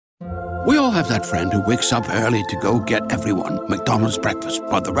We all have that friend who wakes up early to go get everyone McDonald's breakfast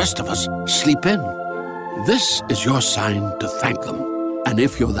while the rest of us sleep in. This is your sign to thank them. And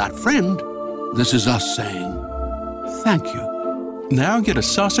if you're that friend, this is us saying thank you. Now get a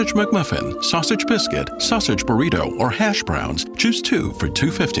sausage McMuffin, sausage biscuit, sausage burrito, or hash browns. Choose 2 for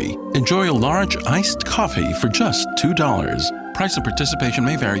 $2.50. Enjoy a large iced coffee for just $2. Price and participation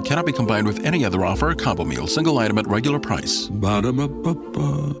may vary. Cannot be combined with any other offer or combo meal. Single item at regular price.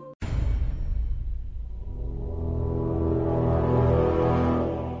 Ba-da-ba-ba-ba.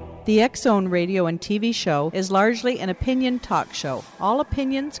 The X-Zone radio and TV show is largely an opinion talk show. All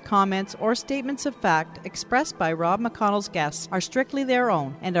opinions, comments, or statements of fact expressed by Rob McConnell's guests are strictly their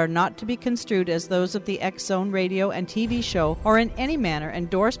own and are not to be construed as those of the X-Zone radio and TV show or in any manner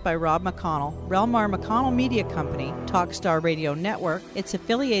endorsed by Rob McConnell, Relmar McConnell Media Company, Talkstar Radio Network, its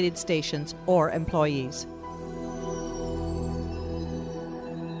affiliated stations, or employees.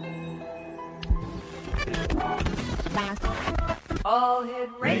 All Hit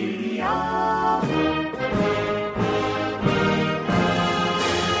Radio.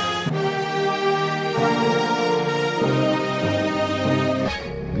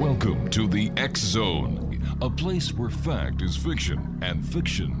 Welcome to the X-Zone, a place where fact is fiction and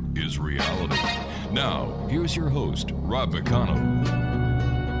fiction is reality. Now, here's your host, Rob McConnell.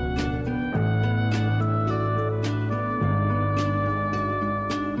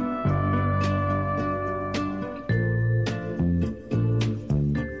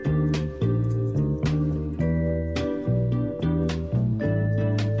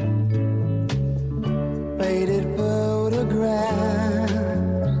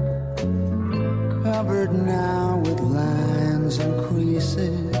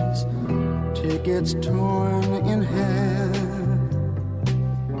 Tickets torn in half,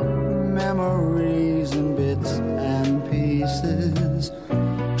 memories in bits and pieces,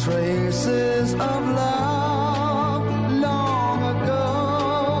 traces of love long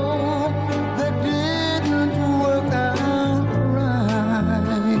ago that didn't work out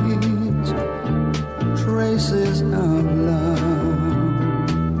right, traces of love,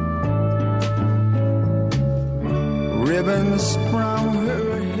 ribbons from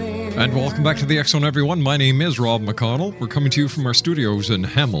her hair. And welcome back to the X-Zone, everyone. My name is Rob McConnell. We're coming to you from our studios in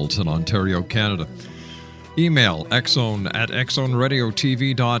Hamilton, Ontario, Canada. Email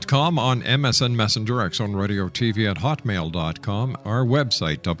xzone@xzoneradiotv.com, on MSN Messenger, xzoneradiotv@hotmail.com, our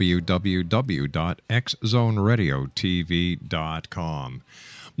website, www.xzoneradiotv.com.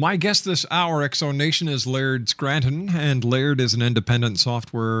 My guest this hour, X-Zone Nation, is Laird Scranton, and Laird is an independent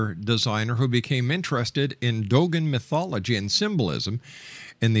software designer who became interested in Dogon mythology and symbolism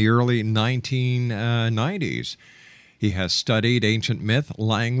in the early 1990s. He has studied ancient myth,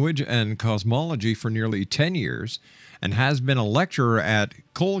 language, and cosmology for nearly 10 years and has been a lecturer at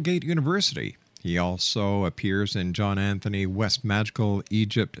Colgate University. He also appears in John Anthony West Magical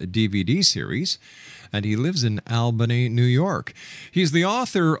Egypt DVD series, and he lives in Albany, New York. He's the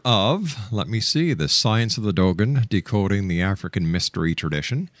author of, The Science of the Dogon, Decoding the African Mystery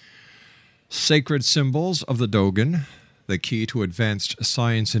Tradition, Sacred Symbols of the Dogon, The Key to Advanced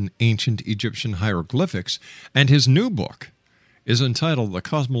Science in Ancient Egyptian Hieroglyphics, and his new book is entitled The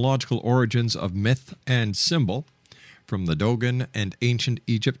Cosmological Origins of Myth and Symbol, From the Dogon and Ancient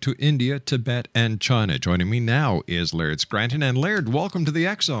Egypt to India, Tibet, and China. Joining me now is Laird Scranton. And Laird, welcome to the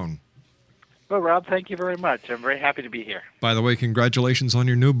X-Zone. Well, Rob, thank you very much. I'm very happy to be here. By the way, congratulations on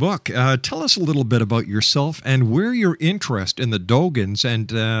your new book. Tell us a little bit about yourself and where your interest in the Dogons and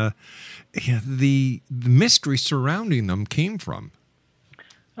the mystery surrounding them came from.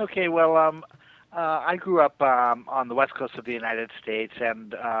 Okay, well, I grew up on the west coast of the United States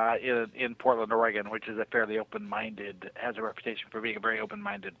and in Portland, Oregon, which is has a reputation for being a very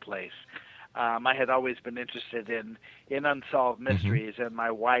open-minded place. I had always been interested in unsolved mysteries, and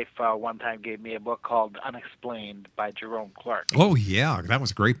my wife one time gave me a book called Unexplained by Jerome Clark. Oh, yeah, that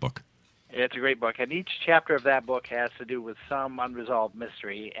was a great book. It's a great book, and each chapter of that book has to do with some unresolved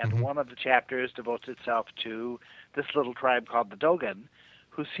mystery, and one of the chapters devotes itself to this little tribe called the Dogon,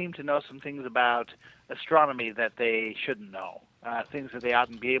 who seem to know some things about astronomy that they shouldn't know, things that they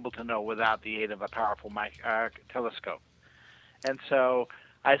oughtn't be able to know without the aid of a powerful telescope. And so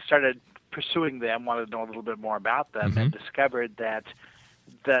I started pursuing them, wanted to know a little bit more about them, and discovered that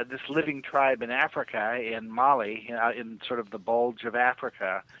this living tribe in Africa, in Mali, in sort of the bulge of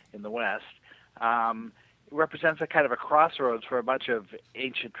Africa in the west, represents a kind of a crossroads for a bunch of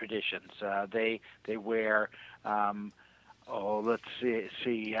ancient traditions. They wear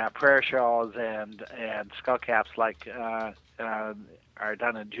prayer shawls and skull caps like are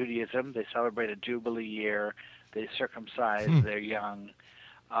done in Judaism. They celebrate a Jubilee year. They circumcise their young.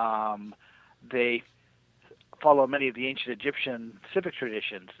 They follow many of the ancient Egyptian civic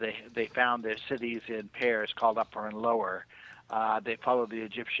traditions. They found their cities in pairs called upper and lower. They follow the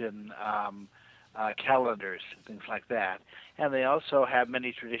Egyptian calendars, things like that. And they also have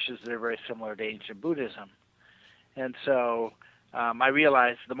many traditions that are very similar to ancient Buddhism. And so I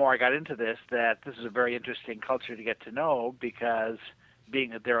realized the more I got into this that this is a very interesting culture to get to know, because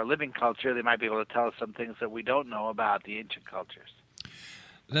being that they're a living culture, they might be able to tell us some things that we don't know about the ancient cultures.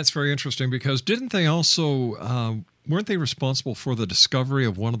 That's very interesting, because didn't they also, weren't they responsible for the discovery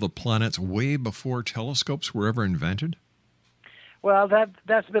of one of the planets way before telescopes were ever invented? Well,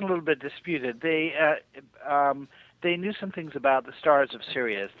 that's been a little bit disputed. They knew some things about the stars of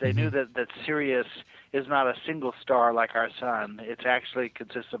Sirius. They knew that Sirius is not a single star like our sun. It actually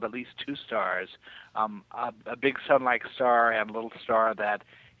consists of at least two stars, a big sun-like star and a little star that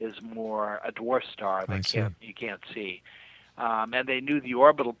is more a dwarf star that you can't see. And they knew the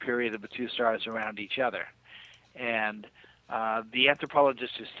orbital period of the two stars around each other. And the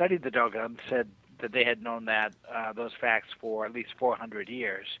anthropologists who studied the Dogon said that they had known that those facts for at least 400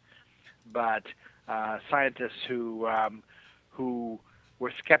 years. But scientists who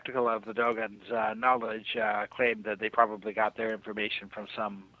were skeptical of the Dogon's knowledge claimed that they probably got their information from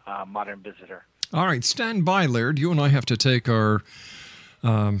some modern visitor. All right, stand by, Laird. You and I have to take our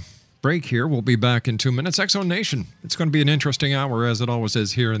break here. We'll be back in 2 minutes. X Zone Nation. It's going to be an interesting hour, as it always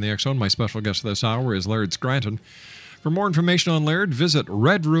is here in the X Zone. My special guest this hour is Laird Scranton. For more information on Laird, visit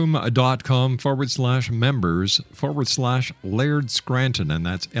redroom.com/members/Laird Scranton, and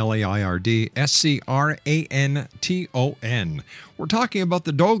that's LAIRD SCRANTON. We're talking about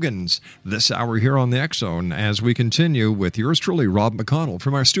the Dogons this hour here on the X Zone as we continue with yours truly, Rob McConnell,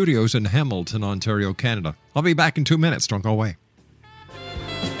 from our studios in Hamilton, Ontario, Canada. I'll be back in 2 minutes. Don't go away.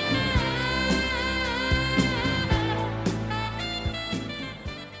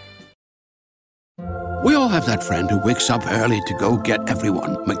 We all have that friend who wakes up early to go get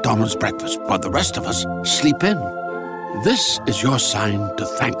everyone McDonald's breakfast, while the rest of us sleep in. This is your sign to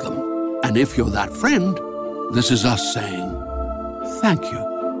thank them. And if you're that friend, this is us saying thank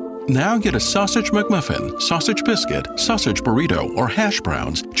you. Now get a sausage McMuffin, sausage biscuit, sausage burrito, or hash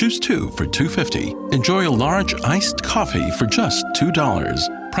browns. Choose 2 for $2.50. Enjoy a large iced coffee for just $2.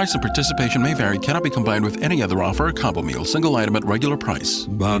 Price and participation may vary. Cannot be combined with any other offer or combo meal. Single item at regular price.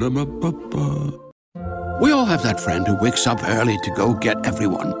 Ba-da-ba-ba-ba. We all have that friend who wakes up early to go get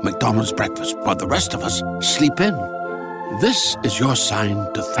everyone McDonald's breakfast, while the rest of us sleep in. This is your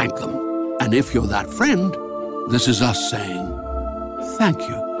sign to thank them. And if you're that friend, this is us saying thank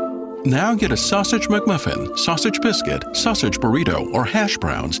you. Now get a sausage McMuffin, sausage biscuit, sausage burrito, or hash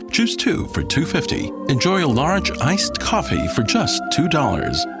browns. Choose 2 for $2.50. Enjoy a large iced coffee for just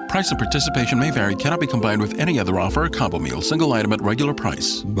 $2. Price and participation may vary. Cannot be combined with any other offer or combo meal. Single item at regular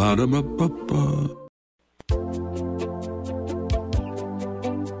price. Ba-da-ba-ba-ba.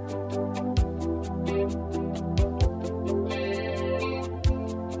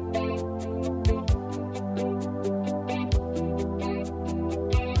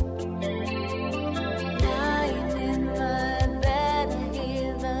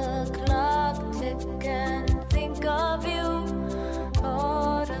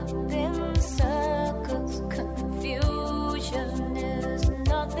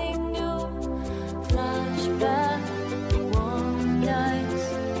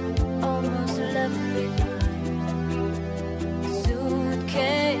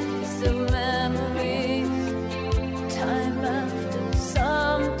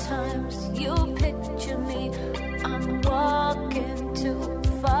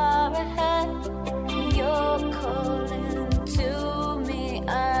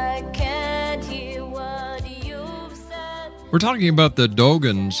 We're talking about the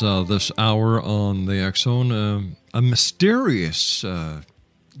Dogons this hour on the X Zone, a mysterious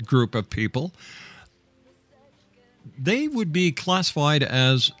group of people. They would be classified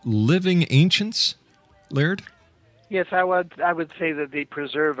as living ancients, Laird? Yes, I would say that they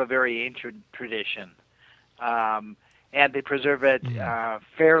preserve a very ancient tradition, and they preserve it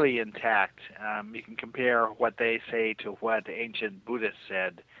fairly intact. You can compare what they say to what ancient Buddhists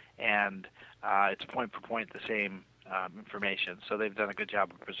said, and it's point for point the same information. So they've done a good job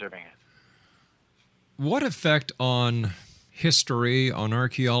of preserving it. What effect on history, on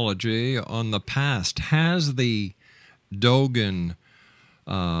archaeology, on the past has the Dogon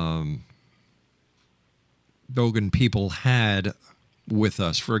people had with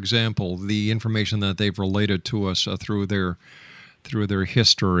us? For example, the information that they've related to us through their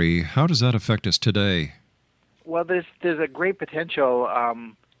history. How does that affect us today? Well, there's a great potential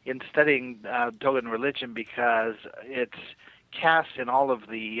in studying Dogon religion, because it's cast in all of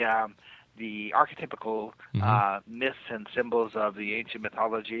the archetypical myths and symbols of the ancient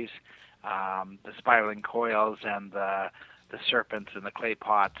mythologies, the spiraling coils and the serpents and the clay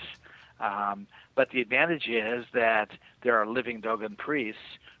pots. But the advantage is that there are living Dogon priests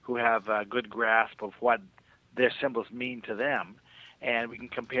who have a good grasp of what their symbols mean to them. And we can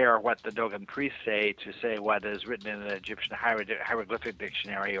compare what the Dogon priests say to, say, what is written in an Egyptian hieroglyphic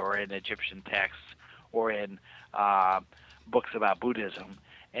dictionary or in Egyptian texts or in books about Buddhism,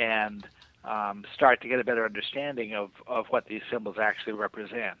 and start to get a better understanding of what these symbols actually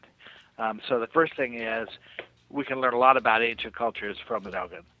represent. So the first thing is we can learn a lot about ancient cultures from the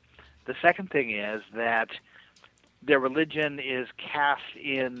Dogon. The second thing is that their religion is cast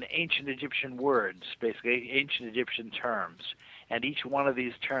in ancient Egyptian words, basically ancient Egyptian terms. And each one of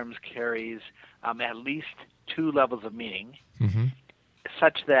these terms carries at least two levels of meaning,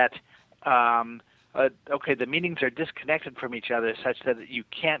 such that, the meanings are disconnected from each other such that you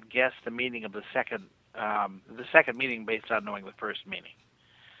can't guess the meaning of the second meaning based on knowing the first meaning.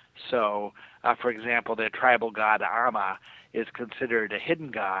 So, for example, their tribal god Amma is considered a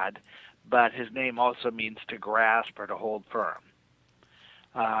hidden god, but his name also means to grasp or to hold firm.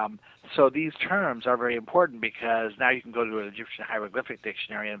 So these terms are very important because now you can go to an Egyptian hieroglyphic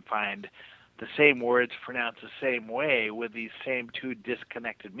dictionary and find the same words pronounced the same way with these same two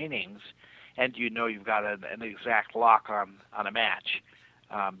disconnected meanings, and you know you've got an exact lock on a match.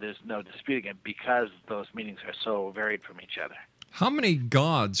 There's no disputing it because those meanings are so varied from each other. How many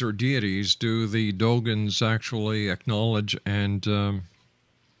gods or deities do the Dogons actually acknowledge and,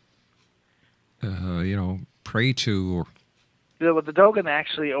 pray to? The Dogon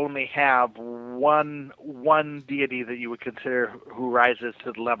actually only have one deity that you would consider who rises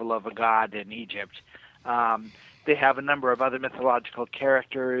to the level of a god in Egypt. They have a number of other mythological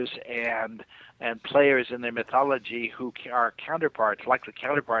characters and players in their mythology who are counterparts, likely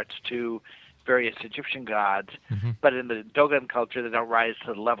counterparts to various Egyptian gods, but in the Dogon culture, they don't rise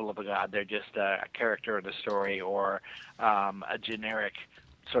to the level of a god. They're just a character in a story or a generic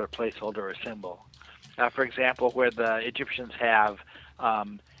sort of placeholder or symbol. For example, where the Egyptians have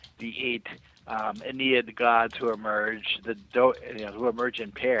the 8 Aeneid gods who emerge, who emerge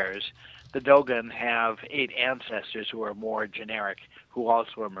in pairs, the Dogon have 8 ancestors who are more generic, who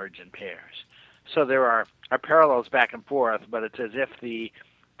also emerge in pairs. So there are parallels back and forth, but it's as if the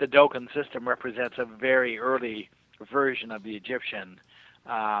Dogon system represents a very early version of the Egyptian.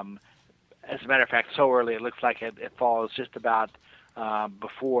 As a matter of fact, so early it looks like it falls just about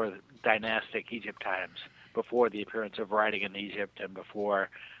before dynastic Egypt times, before the appearance of writing in Egypt and before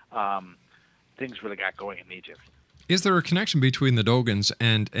things really got going in Egypt. Is there a connection between the Dogons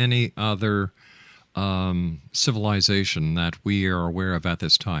and any other civilization that we are aware of at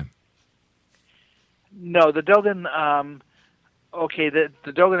this time? No, the Dogon...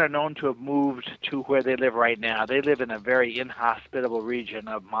 the Dogon are known to have moved to where they live right now. They live in a very inhospitable region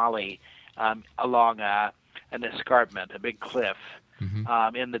of Mali, along an escarpment, a big cliff,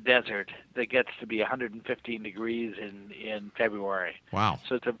 in the desert that gets to be 115 degrees in February. Wow!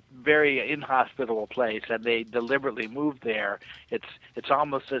 So it's a very inhospitable place, and they deliberately moved there. It's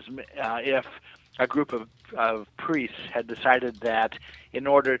almost as if a group of priests had decided that in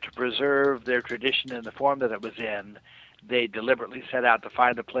order to preserve their tradition in the form that it was in, they deliberately set out to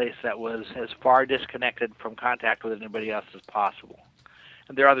find a place that was as far disconnected from contact with anybody else as possible.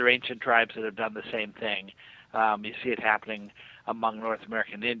 And there are other ancient tribes that have done the same thing. You see it happening among North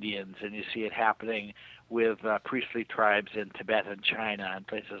American Indians, and you see it happening with priestly tribes in Tibet and China and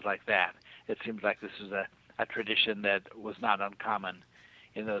places like that. It seems like this is a tradition that was not uncommon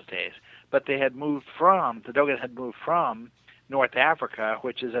in those days. But the Dogon had moved from North Africa,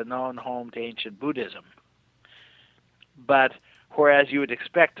 which is a known home to ancient Buddhism. But whereas you would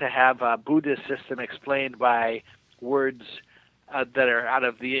expect to have a Buddhist system explained by words that are out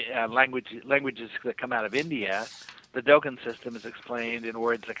of the languages that come out of India, the Dogon system is explained in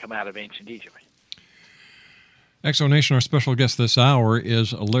words that come out of ancient Egypt. Exonation, our special guest this hour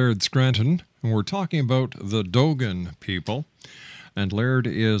is Laird Scranton, and we're talking about the Dogon people. And Laird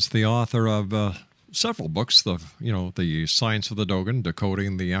is the author of several books, the Science of the Dogon,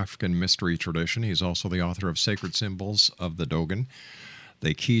 Decoding the African Mystery Tradition. He's also the author of Sacred Symbols of the Dogon,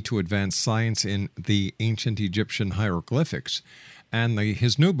 The Key to Advanced Science in the Ancient Egyptian Hieroglyphics, and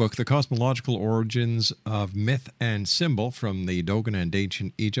his new book, The Cosmological Origins of Myth and Symbol, From the Dogon and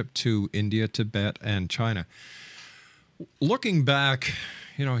Ancient Egypt to India, Tibet, and China. Looking back,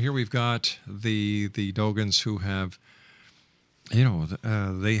 here we've got the Dogons who have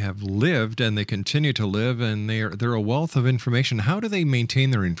they have lived and they continue to live, and they're a wealth of information. How do they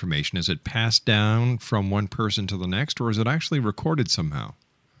maintain their information? Is it passed down from one person to the next, or is it actually recorded somehow?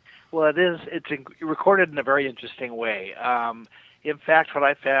 Well, it is. It's recorded in a very interesting way. In fact, what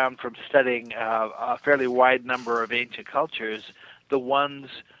I found from studying a fairly wide number of ancient cultures, the ones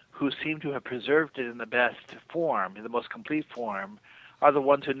who seem to have preserved it in the best form, in the most complete form, are the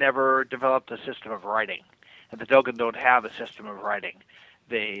ones who never developed a system of writing. And the Dogon don't have a system of writing.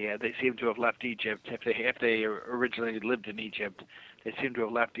 They seem to have left Egypt. If they originally lived in Egypt, they seem to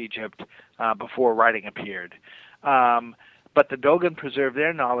have left Egypt before writing appeared. But the Dogon preserve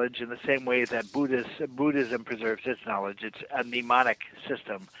their knowledge in the same way that Buddhism preserves its knowledge. It's a mnemonic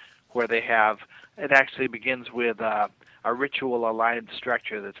system where it actually begins with a ritual-aligned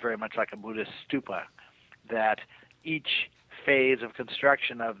structure that's very much like a Buddhist stupa, that each phase of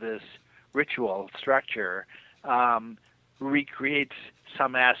construction of this ritual structure recreates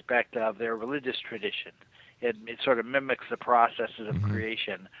some aspect of their religious tradition. It sort of mimics the processes of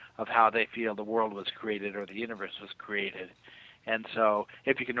creation, of how they feel the world was created or the universe was created. And so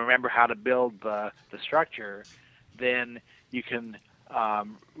if you can remember how to build the structure, then you can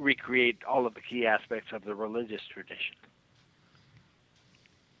recreate all of the key aspects of the religious tradition.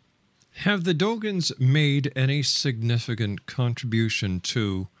 Have the Dogons made any significant contribution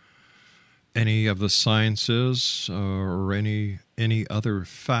to any of the sciences or any other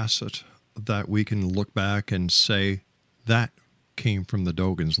facet that we can look back and say that came from the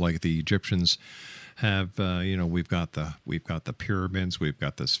Dogons, like the Egyptians have? We've got the pyramids, we've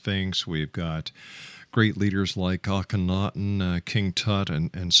got the Sphinx, we've got great leaders like Akhenaten, King Tut,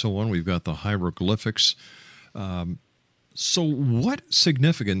 and so on. We've got the hieroglyphics. So what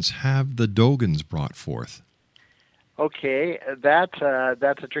significance have the Dogons brought forth? Okay, that's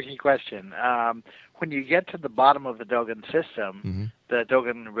a tricky question. When you get to the bottom of the Dogon system, the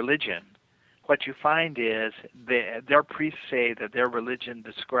Dogon religion, what you find is their priests say that their religion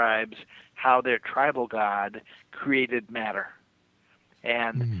describes how their tribal god created matter.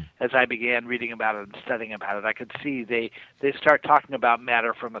 And as I began reading about it and studying about it, I could see they start talking about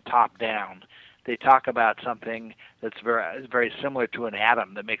matter from the top down. They talk about something that's very similar to an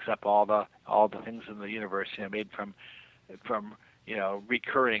atom that makes up all the things in the universe, made from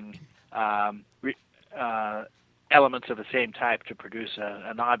recurring elements of the same type to produce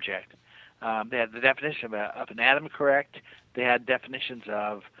an object. They had the definition of an atom correct. They had definitions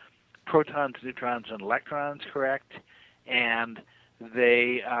of protons, neutrons, and electrons correct, and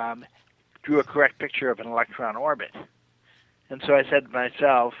they drew a correct picture of an electron orbit. And so I said to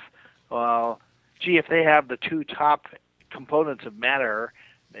myself, well, gee, if they have the two top components of matter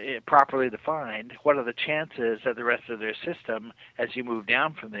properly defined, what are the chances that the rest of their system, as you move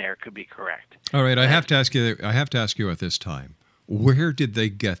down from there, could be correct? All right, I have to ask you at this time, where did they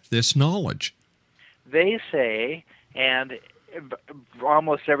get this knowledge? They say, and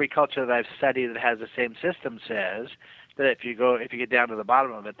almost every culture that I've studied that has the same system says, that if you get down to the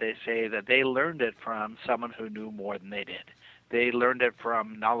bottom of it, they say that they learned it from someone who knew more than they did. They learned it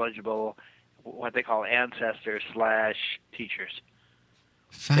from knowledgeable, what they call ancestors / teachers.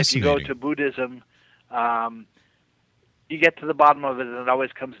 If you go to Buddhism, you get to the bottom of it, and it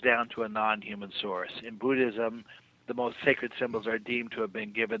always comes down to a non-human source. In Buddhism, the most sacred symbols are deemed to have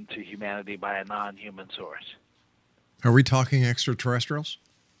been given to humanity by a non-human source. Are we talking extraterrestrials?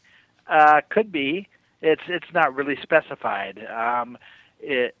 Could be. It's not really specified.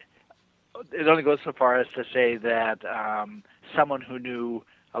 It only goes so far as to say that someone who knew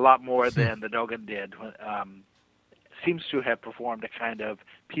a lot more than the Dogon did seems to have performed a kind of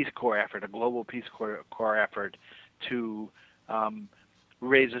Peace Corps effort, a global Peace Corps effort to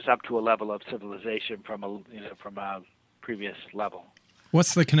raise us up to a level of civilization from a previous level.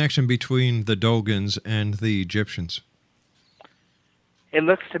 What's the connection between the Dogons and the Egyptians? It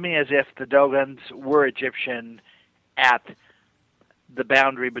looks to me as if the Dogons were Egyptian at the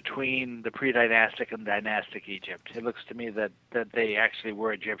boundary between the pre-dynastic and dynastic Egypt. It looks to me that they actually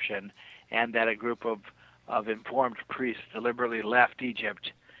were Egyptian, and that a group of informed priests deliberately left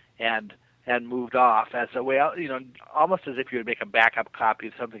Egypt and moved off as a way, almost as if you would make a backup copy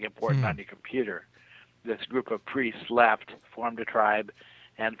of something important on your computer. This group of priests left, formed a tribe,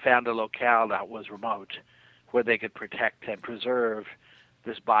 and found a locale that was remote where they could protect and preserve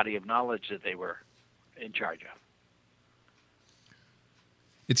this body of knowledge that they were in charge of.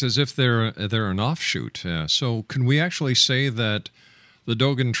 It's as if they're an offshoot. So can we actually say that the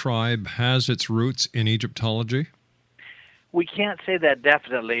Dogon tribe has its roots in Egyptology? We can't say that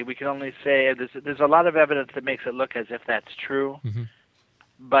definitely. We can only say there's a lot of evidence that makes it look as if that's true.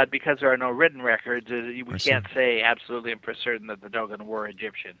 but because there are no written records, we can't say absolutely and for certain that the Dogon were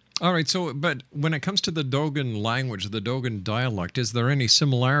Egyptian. All right, but when it comes to the Dogon language, the Dogon dialect, is there any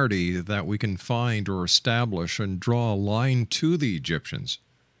similarity that we can find or establish and draw a line to the Egyptians?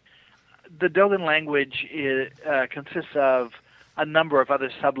 The Dogon language consists of a number of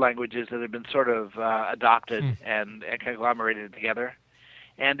other sub-languages that have been sort of adopted and conglomerated together.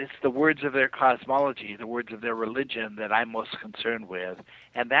 And it's the words of their cosmology, the words of their religion that I'm most concerned with.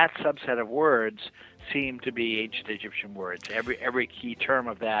 And that subset of words seem to be ancient Egyptian words. Every key term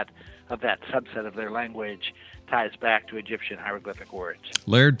of that subset of their language ties back to Egyptian hieroglyphic words.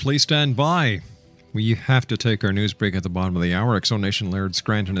 Laird, please stand by. We have to take our news break at the bottom of the hour. Exonation Laird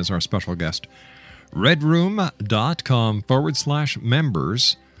Scranton is our special guest.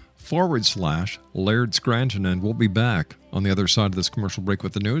 redroom.com/members/Laird Scranton, and we'll be back on the other side of this commercial break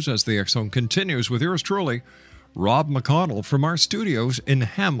with the news as the X Zone continues with yours truly, Rob McConnell, from our studios in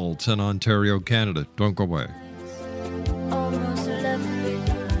Hamilton, Ontario, Canada. Don't go away. Almost left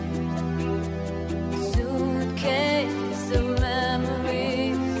behind. Suitcase of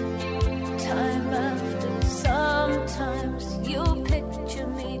memories. Time after, sometimes you picture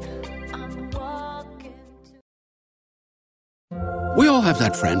me. I'm walking to. We all have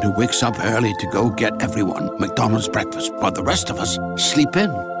that friend who wakes up early to go get everyone McDonald's breakfast, while the rest of us sleep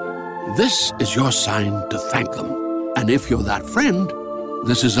in. This is your sign to thank them. And if you're that friend,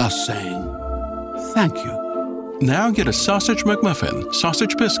 this is us saying thank you. Now get a sausage McMuffin,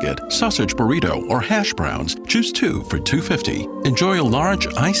 sausage biscuit, sausage burrito, or hash browns. Choose 2 for $2.50. Enjoy a large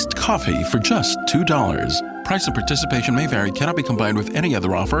iced coffee for just $2. Price and participation may vary. Cannot be combined with any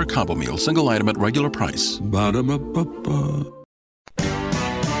other offer or combo meal. Single item at regular price. Ba-da-ba-ba-ba.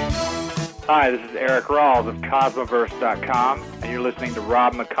 Hi, this is Eric Rawls of Cosmoverse.com, and you're listening to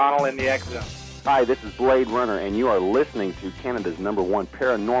Rob McConnell in the X Zone. Hi, this is Blade Runner, and you are listening to Canada's #1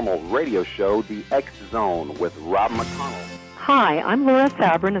 paranormal radio show, The X Zone, with Rob McConnell. Hi, I'm Laura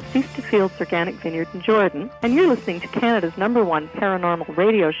Sabrin of Feast to Fields Organic Vineyard in Jordan, and you're listening to Canada's #1 paranormal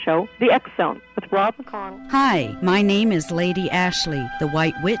radio show, The X Zone, with Rob McConnell. Hi, my name is Lady Ashley, the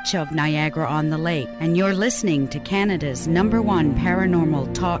White Witch of Niagara-on-the-Lake, and you're listening to Canada's #1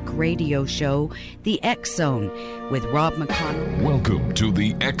 paranormal talk radio show, The X Zone, with Rob McConnell. Welcome to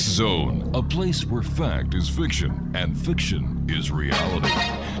the X Zone, a place where fact is fiction and fiction is reality.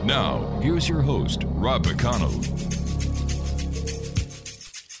 Now, here's your host, Rob McConnell.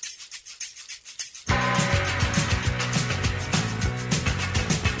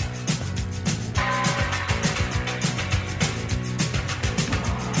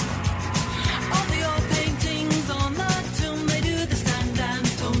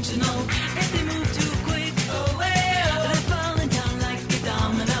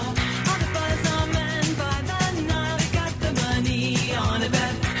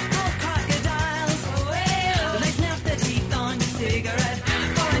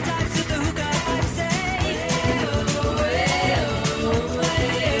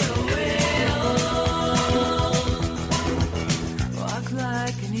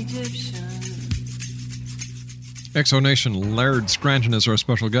 Exonation Laird Scranton is our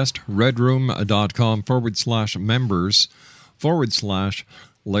special guest.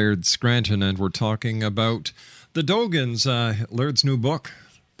 redroom.com/members/Laird Scranton, and we're talking about the Dogons, Laird's new book,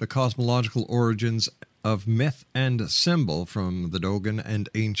 The Cosmological Origins of Myth and Symbol, from the Dogon and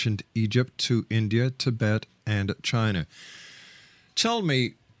Ancient Egypt to India, Tibet, and China. Tell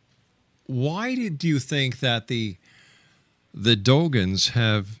me, why did you think that the Dogons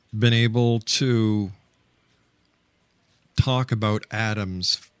have been able to talk about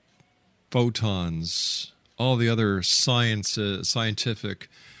atoms, photons, all the other scientific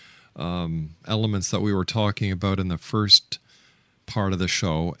elements that we were talking about in the first part of the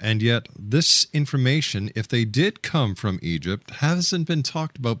show, and yet this information, if they did come from Egypt, hasn't been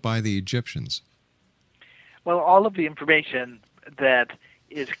talked about by the Egyptians? Well, all of the information that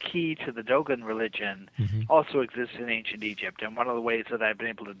is key to the Dogon religion also exists in ancient Egypt, and one of the ways that I've been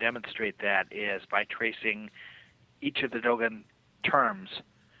able to demonstrate that is by tracing each of the Dogon terms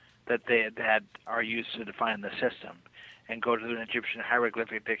that are used to define the system, and go to an Egyptian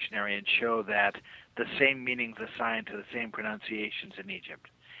hieroglyphic dictionary and show that the same meanings assigned to the same pronunciations in Egypt.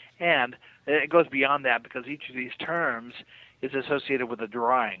 And it goes beyond that, because each of these terms is associated with a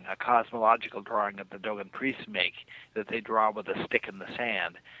drawing, a cosmological drawing that the Dogon priests make, that they draw with a stick in the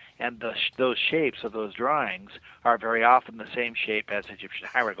sand. And those shapes of those drawings are very often the same shape as Egyptian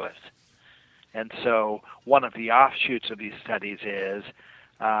hieroglyphs. And so one of the offshoots of these studies is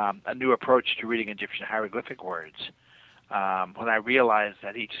a new approach to reading Egyptian hieroglyphic words. When I realized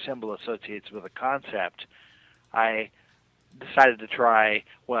that each symbol associates with a concept, I decided to try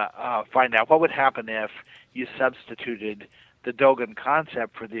find out what would happen if you substituted the Dogon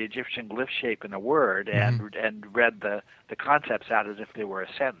concept for the Egyptian glyph shape in a word and read the concepts out as if they were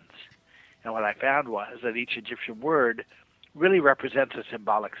a sentence. And what I found was that each Egyptian word really represents a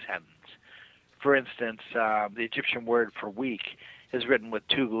symbolic sentence. For instance, the Egyptian word for week is written with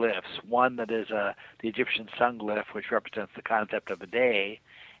two glyphs, one that is the Egyptian sun glyph, which represents the concept of a day,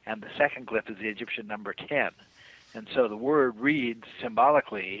 and the second glyph is the Egyptian number 10. And so the word reads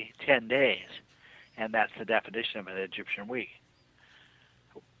symbolically 10 days, and that's the definition of an Egyptian week.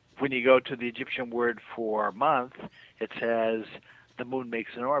 When you go to the Egyptian word for month, it says the moon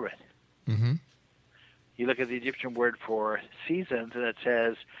makes an orbit. Mm-hmm. You look at the Egyptian word for seasons, and it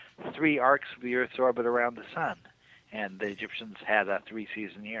says 3 arcs of the Earth's orbit around the sun. And the Egyptians had a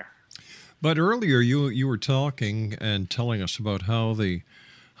 3-season year. But earlier you were talking and telling us about how the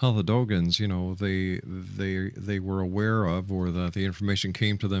Dogons, they were aware of, or that the information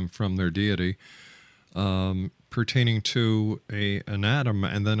came to them from their deity, pertaining to an atom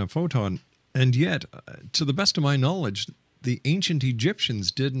and then a photon. And yet, to the best of my knowledge, the ancient Egyptians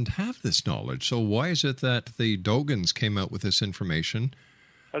didn't have this knowledge. So why is it that the Dogons came out with this information?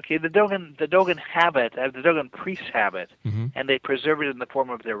 Okay, the Dogon have it, the Dogon priests have it, Mm-hmm. and they preserve it in the form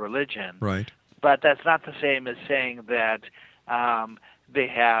of their religion. Right. But that's not the same as saying that they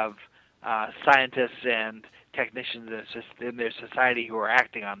have scientists and technicians in their society who are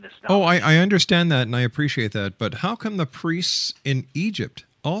acting on this knowledge. Oh, I understand that, and I appreciate that. But how come the priests in Egypt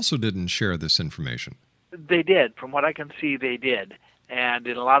also didn't share this information? They did. From what I can see, they did. And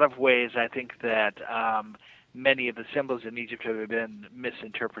in a lot of ways, I think that many of the symbols in Egypt have been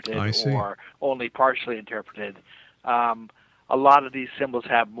misinterpreted or only partially interpreted. A lot of these symbols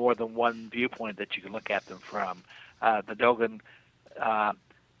have more than one viewpoint that you can look at them from. The Dogon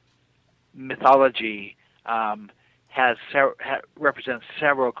mythology represents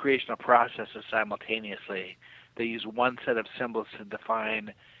several creational processes simultaneously. They use one set of symbols to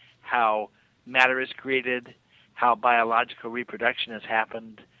define how matter is created, how biological reproduction has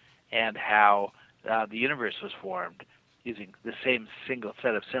happened, and how the universe was formed, using the same single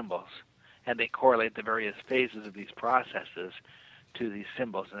set of symbols. And they correlate the various phases of these processes to these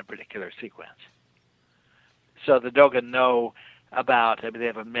symbols in a particular sequence. So the Dogon know about, they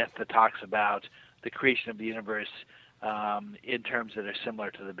have a myth that talks about the creation of the universe in terms that are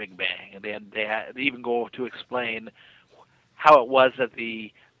similar to the Big Bang. And they even go to explain how it was that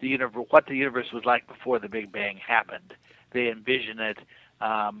what the universe was like before the Big Bang happened. They envision it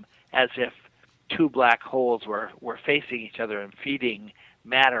as if two black holes were facing each other and feeding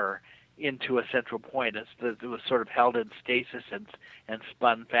matter into a central point. It was sort of held in stasis and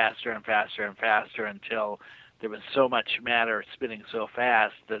spun faster and faster and faster until there was so much matter spinning so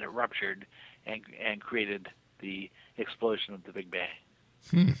fast that it ruptured and created the explosion of the Big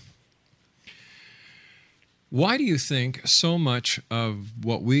Bang. Why do you think so much of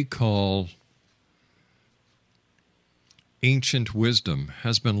what we call ancient wisdom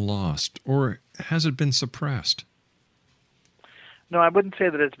has been lost, or has it been suppressed? No, I wouldn't say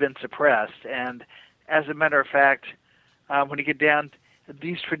that it's been suppressed. And as a matter of fact, when you get down,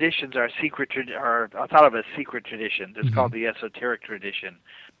 these traditions are thought of as secret traditions. It's called the esoteric tradition.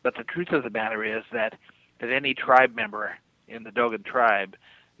 But the truth of the matter is that any tribe member in the Dogon tribe,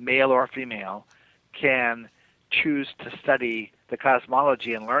 male or female, can choose to study the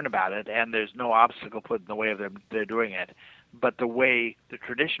cosmology and learn about it, and there's no obstacle put in the way of them they're doing it. But the way the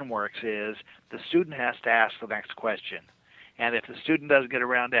tradition works is the student has to ask the next question. And if the student doesn't get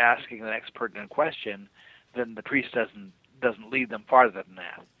around to asking the next pertinent question, then the priest doesn't lead them farther than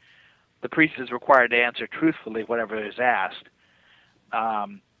that. The priest is required to answer truthfully whatever is asked.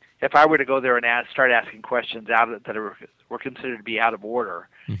 If I were to go there and start asking questions that were considered to be out of order,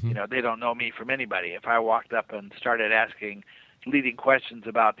 they don't know me from anybody. If I walked up and started asking leading questions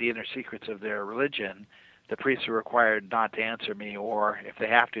about the inner secrets of their religion, the priests are required not to answer me, or if they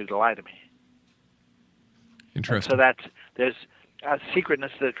have to lie to me. Interesting. And so there's a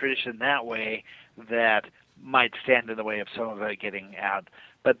secretness to the tradition that way that might stand in the way of some of it getting out.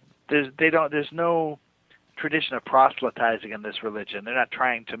 But there's no tradition of proselytizing in this religion. They're not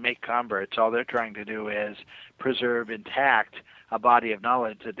trying to make converts. All they're trying to do is preserve intact a body of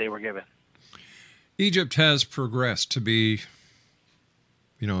knowledge that they were given. Egypt has progressed to be,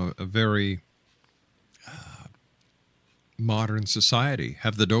 a very modern society.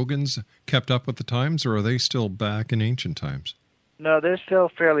 Have the Dogons kept up with the times, or are they still back in ancient times? No, they're still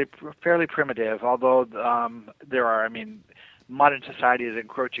fairly primitive, although modern society is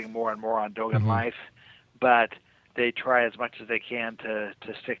encroaching more and more on Dogon life, but they try as much as they can to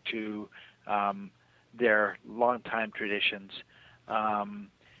stick to their longtime traditions.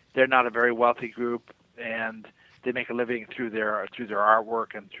 They're not a very wealthy group, and they make a living through their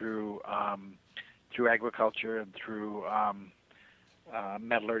artwork and through agriculture and through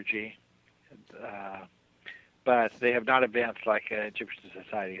metallurgy. But they have not advanced like Egyptian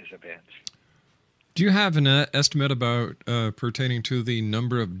society has advanced. Do you have an estimate about pertaining to the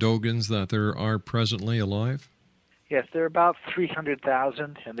number of Dogons that there are presently alive? Yes, there are about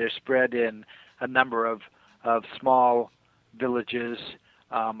 300,000, and they're spread in a number of small villages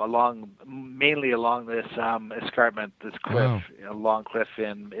mainly along this escarpment, this cliff, a long cliff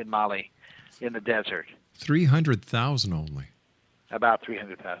in Mali, in the desert. 300,000 only. About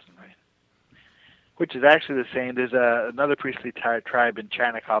 300,000, right? Which is actually the same. There's another priestly tribe in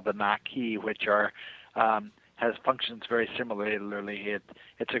China called the Naki, which has functions very similarly.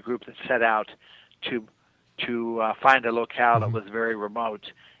 It's a group that set out to find a locale that was very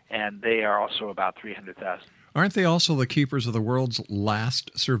remote, and they are also about 300,000. Aren't they also the keepers of the world's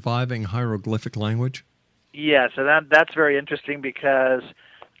last surviving hieroglyphic language? Yes, and that's very interesting because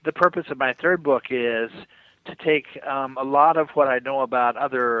the purpose of my third book is to take a lot of what I know about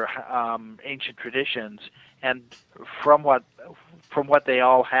other ancient traditions and from what they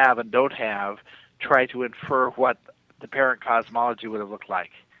all have and don't have, try to infer what the parent cosmology would have looked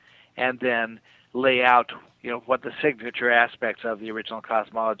like, and then lay out what the signature aspects of the original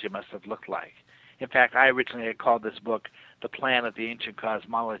cosmology must have looked like. In fact, I originally had called this book The Plan of the Ancient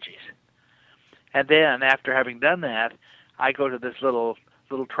Cosmologies. And then, after having done that, I go to this little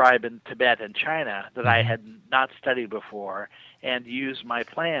tribe in Tibet and China that I had not studied before and use my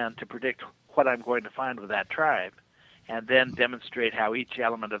plan to predict what I'm going to find with that tribe, and then demonstrate how each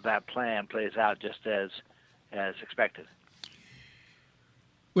element of that plan plays out just as expected.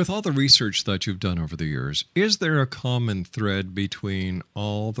 With all the research that you've done over the years, is there a common thread between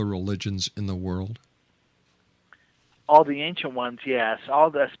all the religions in the world? All the ancient ones, yes.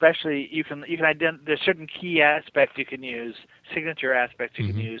 Especially you can there's certain key aspects you can use, signature aspects you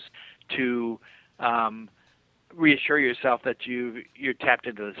can use to reassure yourself that you're tapped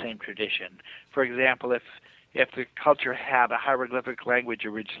into the same tradition. For example, if the culture had a hieroglyphic language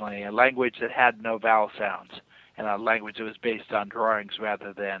originally, a language that had no vowel sounds, and a language that was based on drawings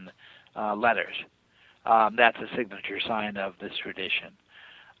rather than letters, that's a signature sign of this tradition.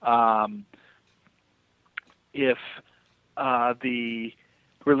 If the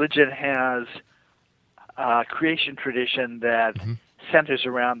religion has a creation tradition that centers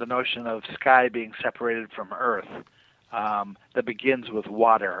around the notion of sky being separated from earth, that begins with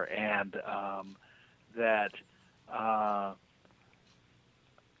water, and that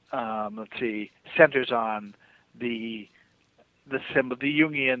centers on the symbol, the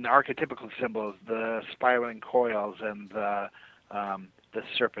Jungian archetypical symbols, the spiraling coils and the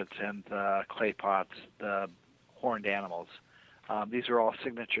serpents and the clay pots, the horned animals. These are all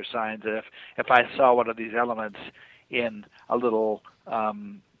signature signs that if I saw one of these elements in a little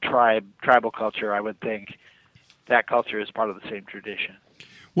tribal culture, I would think that culture is part of the same tradition.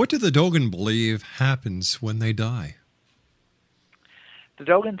 What do the Dogon believe happens when they die? The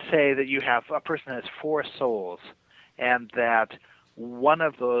Dogon say that a person has 4 souls, and that one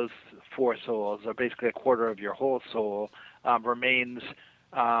of those 4 souls, or basically a quarter of your whole soul, remains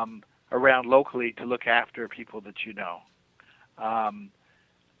around locally to look after people that you know.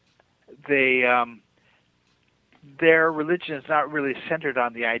 Their religion is not really centered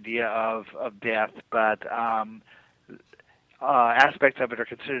on the idea of death, but aspects of it are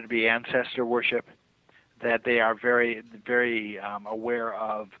considered to be ancestor worship, that they are very, very aware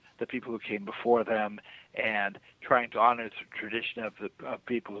of the people who came before them and trying to honor the tradition of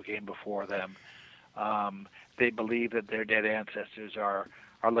people who came before them. They believe that their dead ancestors are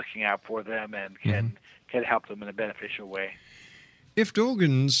looking out for them and can help them in a beneficial way. If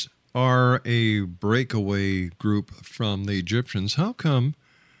Dogons are a breakaway group from the Egyptians, how come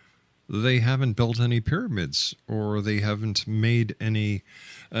they haven't built any pyramids, or they haven't made any?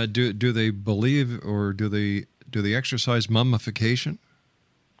 Do they believe, or do they exercise mummification?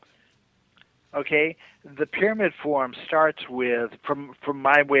 Okay, the pyramid form starts with, from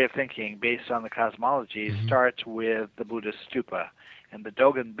my way of thinking, based on the cosmology, starts with the Buddhist stupa, and the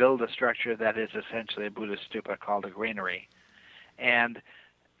Dogon build a structure that is essentially a Buddhist stupa called a granary, and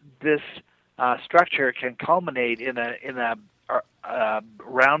this structure can culminate in a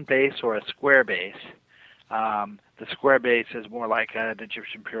round base or a square base. The square base is more like an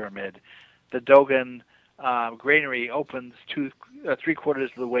Egyptian pyramid. The Dogon granary opens 3/4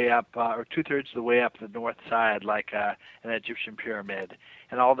 of the way up, or 2/3 of the way up the north side, like an Egyptian pyramid.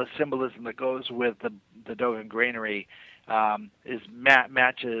 And all the symbolism that goes with the Dogon granary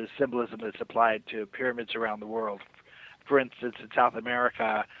matches symbolism that's applied to pyramids around the world. For instance, in South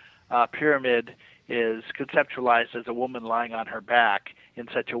America, a pyramid is conceptualized as a woman lying on her back in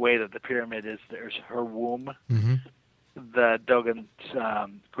such a way that the pyramid there's her womb. Mm-hmm. The Dogon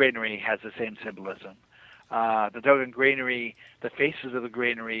granary has the same symbolism. The Dogon granary, the faces of the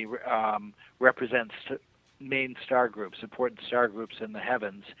granary represents main star groups, important star groups in the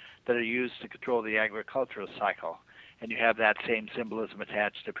heavens that are used to control the agricultural cycle. And you have that same symbolism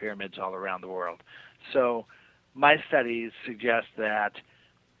attached to pyramids all around the world. So my studies suggest that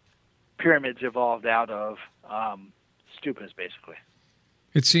pyramids evolved out of stupas, basically.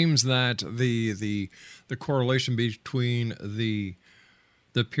 It seems that the correlation between the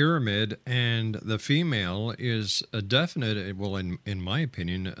pyramid and the female is a definite, well, in my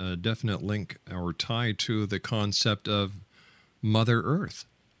opinion, a definite link or tie to the concept of Mother Earth.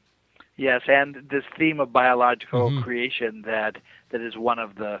 Yes, and this theme of biological creation that is one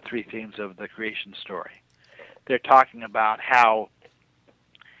of the three themes of the creation story. They're talking about how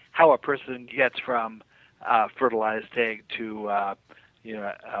a person gets from fertilized egg to a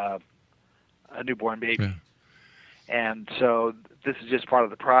newborn baby. Yeah. And so this is just part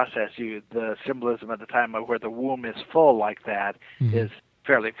of the process. The symbolism at the time of where the womb is full like that is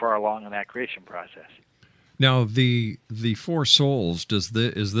fairly far along in that creation process. Now, the four souls,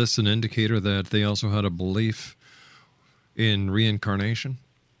 is this an indicator that they also had a belief in reincarnation?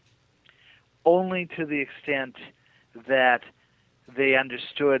 Only to the extent that they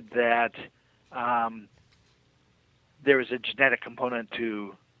understood that there is a genetic component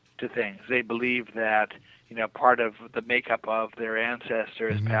to things. They believe that part of the makeup of their ancestor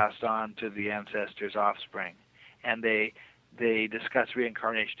is passed on to the ancestor's offspring, and they discuss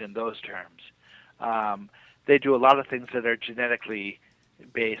reincarnation in those terms. They do a lot of things that are genetically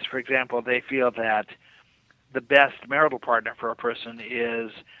based. For example, they feel that the best marital partner for a person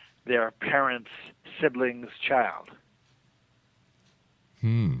is their parents' sibling's child.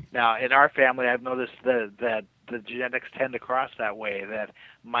 Now, in our family, I've noticed that the genetics tend to cross that way, that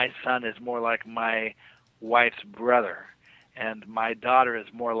my son is more like my wife's brother, and my daughter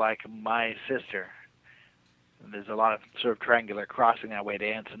is more like my sister. And there's a lot of sort of triangular crossing that way to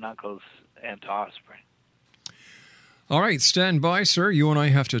aunts and uncles and to offspring. All right, stand by, sir. You and I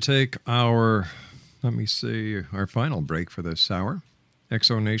have to take our final break for this hour.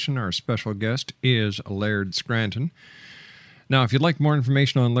 Exonation, our special guest, is Laird Scranton. Now, if you'd like more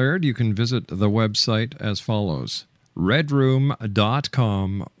information on Laird, you can visit the website as follows: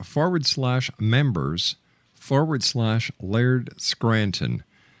 redroom.com/members/Laird Scranton.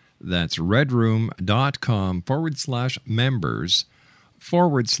 That's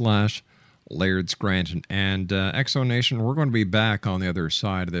redroom.com/members/Laird Scranton. And Exonation, we're going to be back on the other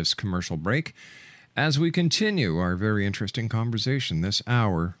side of this commercial break as we continue our very interesting conversation this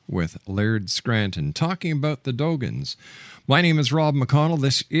hour with Laird Scranton, talking about the Dogons. My name is Rob McConnell.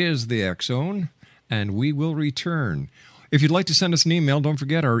 This is the X-Zone, and we will return. If you'd like to send us an email, don't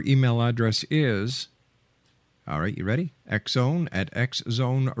forget our email address is, all right, you ready?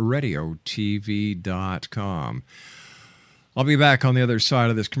 xzoneradiotv.com. I'll be back on the other side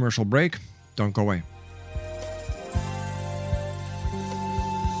of this commercial break. Don't go away.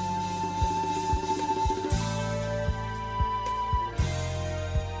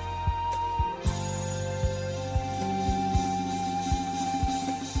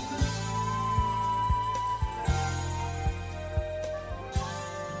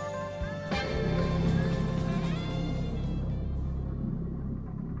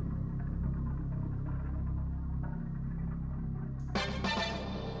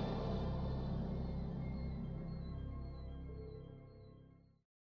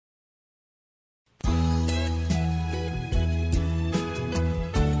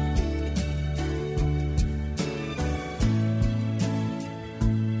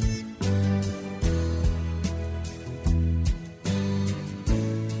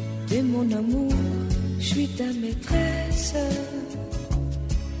 T'es mon amour, je suis ta maîtresse.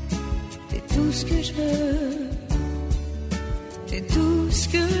 T'es tout ce que je veux, t'es tout ce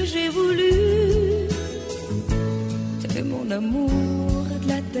que j'ai voulu. T'es mon amour, de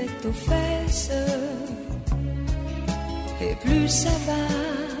la tête aux fesses. Et plus ça va,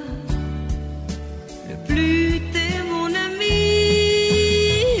 le plus t'es mon ami.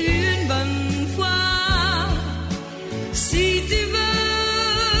 Une bonne fois, si tu veux,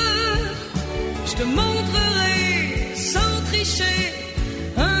 je te montrerai sans tricher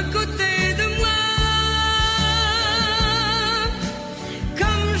un côté de moi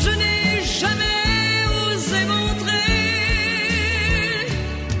comme je n'ai jamais osé montrer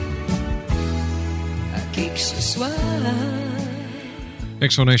à qui que ce soit.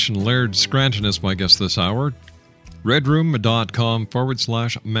 Exonation Laird Scranton is my guest this hour.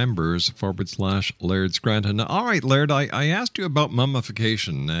 redroom.com/members/Laird Scranton. All right, Laird, I asked you about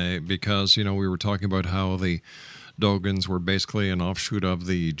mummification because, we were talking about how the Dogons were basically an offshoot of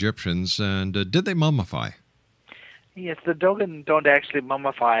the Egyptians, and did they mummify? Yes, the Dogon don't actually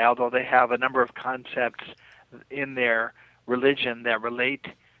mummify, although they have a number of concepts in their religion that relate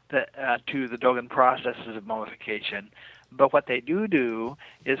to the Dogon processes of mummification. But what they do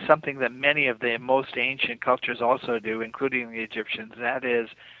is something that many of the most ancient cultures also do, including the Egyptians, and that is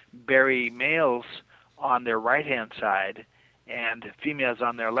bury males on their right-hand side and females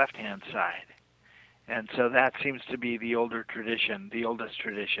on their left-hand side. And so that seems to be the oldest tradition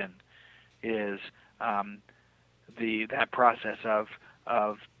is that process of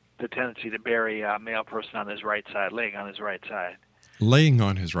the tendency to bury a male person on his right side, laying on his right side. Laying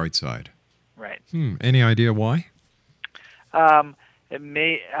on his right side. Right. Any idea why?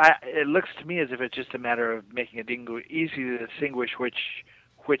 It looks to me as if it's just a matter of making it easy to distinguish which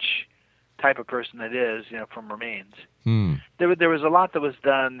type of person it is, from remains. There was a lot that was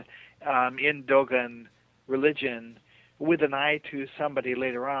done in Dogon religion with an eye to somebody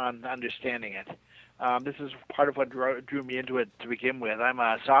later on understanding it. This is part of what drew me into it to begin with. I'm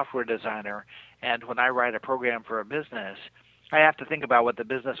a software designer, and when I write a program for a business, I have to think about what the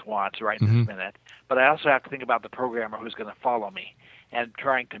business wants right this minute, but I also have to think about the programmer who's going to follow me and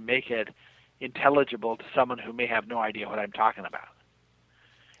trying to make it intelligible to someone who may have no idea what I'm talking about.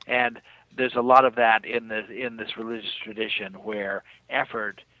 And there's a lot of that in this religious tradition where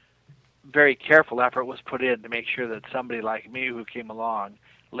very careful effort was put in to make sure that somebody like me who came along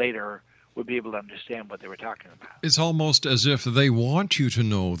later would be able to understand what they were talking about. It's almost as if they want you to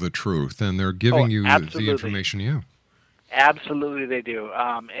know the truth, and they're giving you the information. Absolutely they do.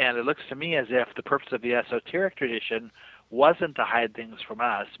 And it looks to me as if the purpose of the esoteric tradition wasn't to hide things from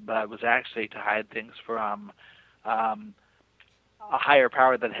us, but was actually to hide things from a higher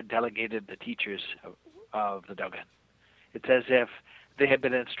power that had delegated the teachers of the Dogon. It's as if they had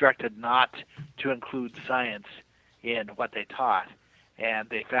been instructed not to include science in what they taught, and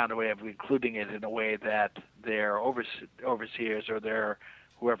they found a way of including it in a way that their overseers or their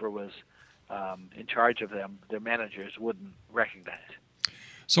whoever was in charge of them, their managers, wouldn't recognize.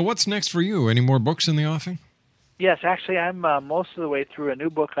 So what's next for you? Any more books in the offing? Yes, actually, I'm most of the way through a new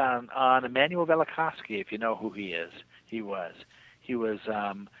book on Immanuel Velikovsky, if you know who he is. He was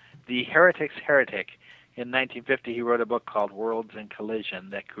the heretic's heretic. In 1950, he wrote a book called Worlds in Collision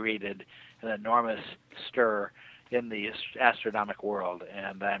that created an enormous stir in the astronomic world,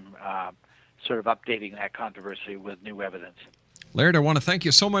 and I'm sort of updating that controversy with new evidence. Laird, I want to thank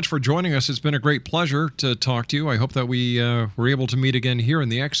you so much for joining us. It's been a great pleasure to talk to you. I hope that we were able to meet again here in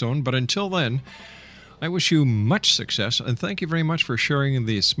the X Zone. But until then, I wish you much success, and thank you very much for sharing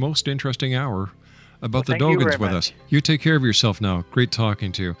this most interesting hour about the Dogons with us. You take care of yourself now. Great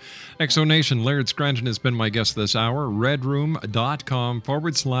talking to you. Exonation, Laird Scranton has been my guest this hour.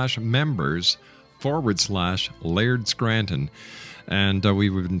 redroom.com/members/Laird Scranton. And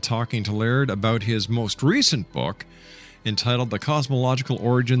we've been talking to Laird about his most recent book, entitled The Cosmological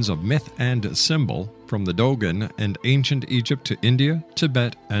Origins of Myth and Symbol, from the Dogon and Ancient Egypt to India,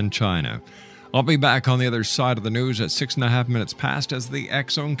 Tibet, and China. I'll be back on the other side of the news at 6.5 minutes past as the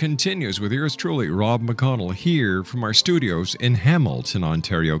X Zone continues with yours truly, Rob McConnell, here from our studios in Hamilton,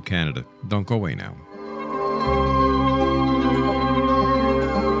 Ontario, Canada. Don't go away now.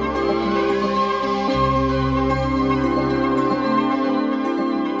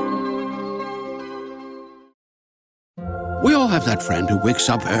 We all have that friend who wakes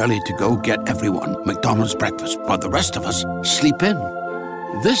up early to go get everyone McDonald's breakfast, while the rest of us sleep in.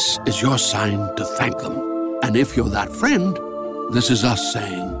 This is your sign to thank them. And if you're that friend, this is us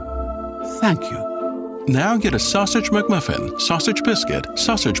saying thank you. Now get a sausage McMuffin, sausage biscuit,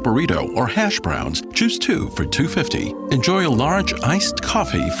 sausage burrito, or hash browns. Choose 2 for $2.50. Enjoy a large iced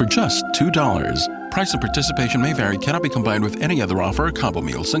coffee for just $2. Price and participation may vary. Cannot be combined with any other offer or combo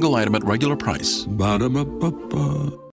meal. Single item at regular price. Ba-da-ba-ba-ba.